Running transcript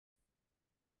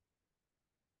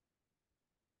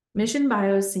Mission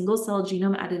Bio's single-cell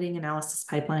genome editing analysis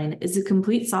pipeline is a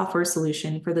complete software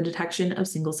solution for the detection of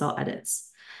single-cell edits.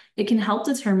 It can help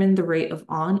determine the rate of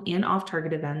on and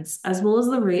off-target events, as well as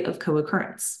the rate of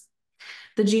co-occurrence.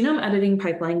 The genome editing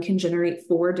pipeline can generate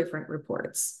 4 different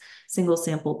reports: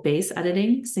 single-sample base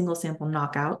editing, single-sample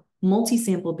knockout,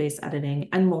 multi-sample base editing,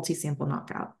 and multi-sample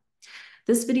knockout.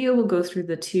 This video will go through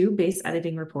the 2 base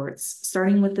editing reports,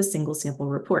 starting with the single-sample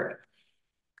report.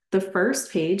 The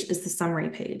first page is the summary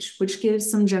page, which gives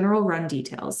some general run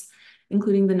details,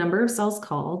 including the number of cells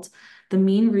called, the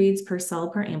mean reads per cell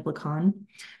per amplicon,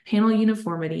 panel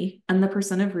uniformity, and the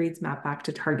percent of reads mapped back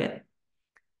to target.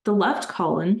 The left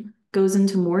column goes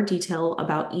into more detail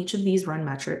about each of these run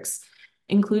metrics,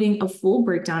 including a full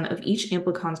breakdown of each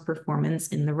amplicon's performance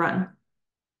in the run.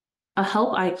 A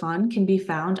help icon can be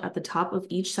found at the top of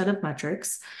each set of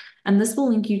metrics, and this will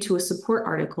link you to a support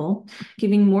article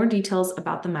giving more details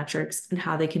about the metrics and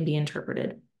how they can be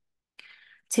interpreted.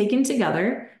 Taken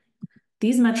together,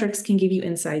 these metrics can give you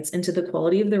insights into the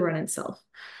quality of the run itself,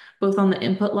 both on the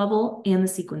input level and the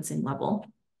sequencing level.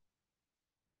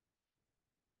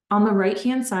 On the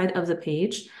right-hand side of the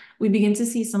page, we begin to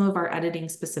see some of our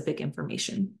editing-specific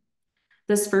information.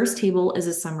 This first table is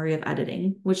a summary of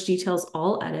editing, which details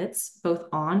all edits, both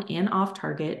on and off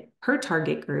target, per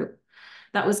target group,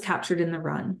 that was captured in the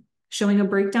run, showing a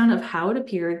breakdown of how it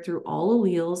appeared through all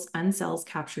alleles and cells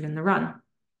captured in the run.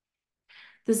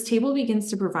 This table begins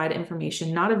to provide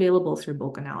information not available through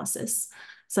bulk analysis,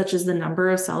 such as the number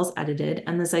of cells edited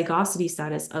and the zygosity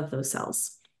status of those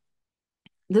cells.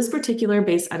 This particular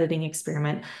base editing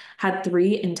experiment had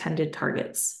 3 intended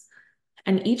targets,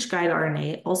 and each guide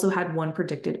RNA also had 1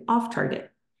 predicted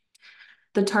off-target.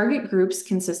 The target groups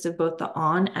consist of both the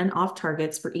on and off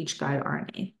targets for each guide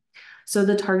RNA. So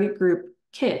the target group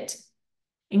KIT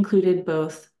included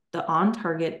both the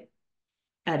on-target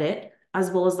edit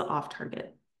as well as the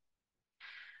off-target.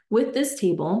 With this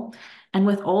table, and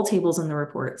with all tables in the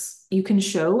reports, you can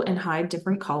show and hide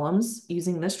different columns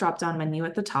using this drop-down menu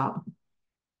at the top.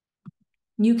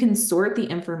 You can sort the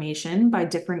information by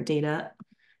different data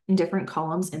in different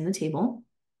columns in the table.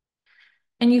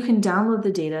 And you can download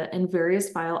the data in various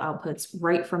file outputs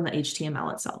right from the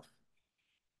HTML itself.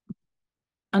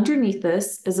 Underneath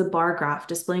this is a bar graph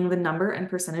displaying the number and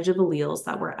percentage of alleles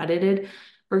that were edited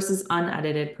versus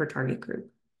unedited per target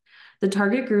group. The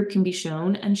target group can be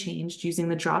shown and changed using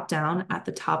the drop-down at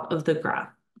the top of the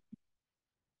graph.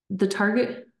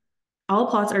 All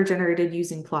plots are generated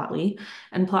using Plotly,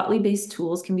 and Plotly-based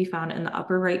tools can be found in the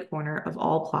upper right corner of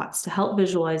all plots to help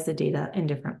visualize the data in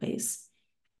different ways.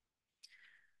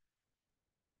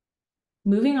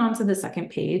 Moving on to the second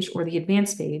page, or the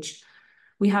advanced page,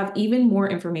 we have even more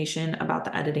information about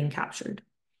the editing captured.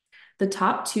 The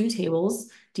top 2 tables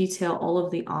detail all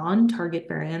of the on-target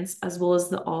variants as well as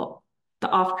the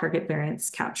off-target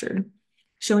variants captured,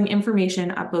 showing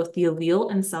information at both the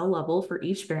allele and cell level for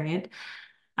each variant,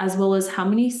 as well as how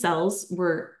many cells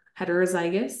were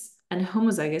heterozygous and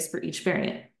homozygous for each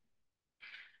variant.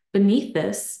 Beneath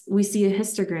this, we see a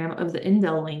histogram of the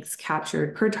indel lengths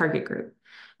captured per target group,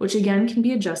 which again can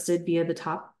be adjusted via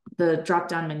the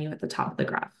drop-down menu at the top of the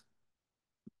graph.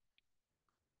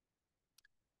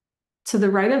 To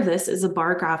the right of this is a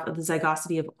bar graph of the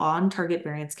zygosity of on-target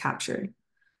variants captured.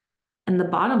 And the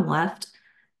bottom left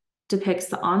depicts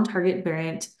the on-target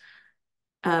variant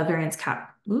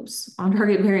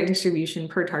on-target variant distribution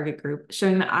per target group,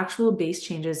 showing the actual base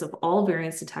changes of all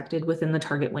variants detected within the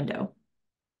target window.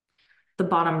 The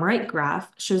bottom right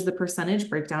graph shows the percentage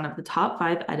breakdown of the top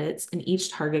 5 edits in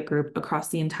each target group across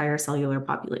the entire cellular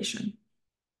population.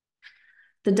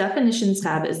 The definitions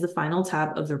tab is the final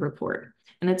tab of the report,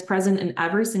 and it's present in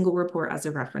every single report as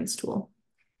a reference tool.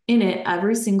 In it,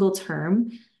 every single term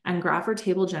and graph or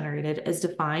table generated is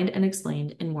defined and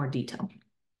explained in more detail.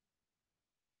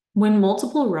 When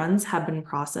multiple runs have been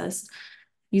processed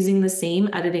using the same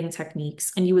editing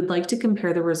techniques and you would like to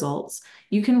compare the results,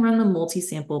 you can run the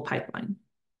multi-sample pipeline.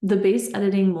 The base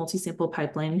editing multi-sample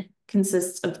pipeline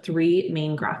consists of 3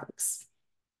 main graphics.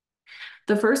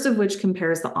 The first of which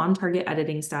compares the on-target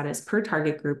editing status per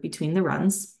target group between the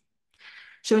runs,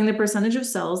 showing the percentage of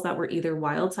cells that were either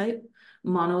wild type,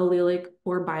 monoallelic,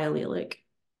 or biallelic.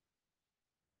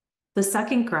 The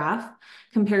second graph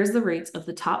compares the rates of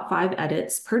the top 5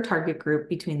 edits per target group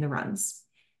between the runs.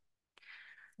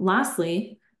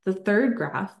 Lastly, the third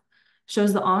graph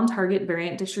shows the on-target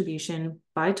variant distribution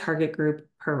by target group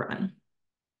per run.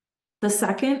 The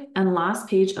second and last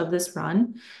page of this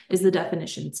run is the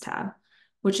definitions tab,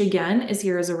 which again is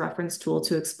here as a reference tool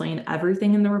to explain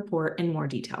everything in the report in more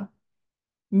detail.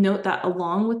 Note that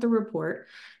along with the report,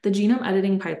 the genome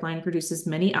editing pipeline produces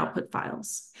many output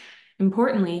files.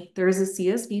 Importantly, there is a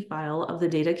CSV file of the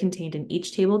data contained in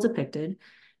each table depicted,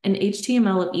 an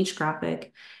HTML of each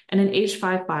graphic, and an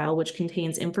H5 file which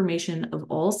contains information of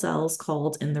all cells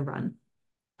called in the run.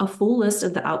 A full list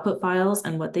of the output files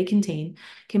and what they contain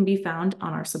can be found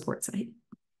on our support site.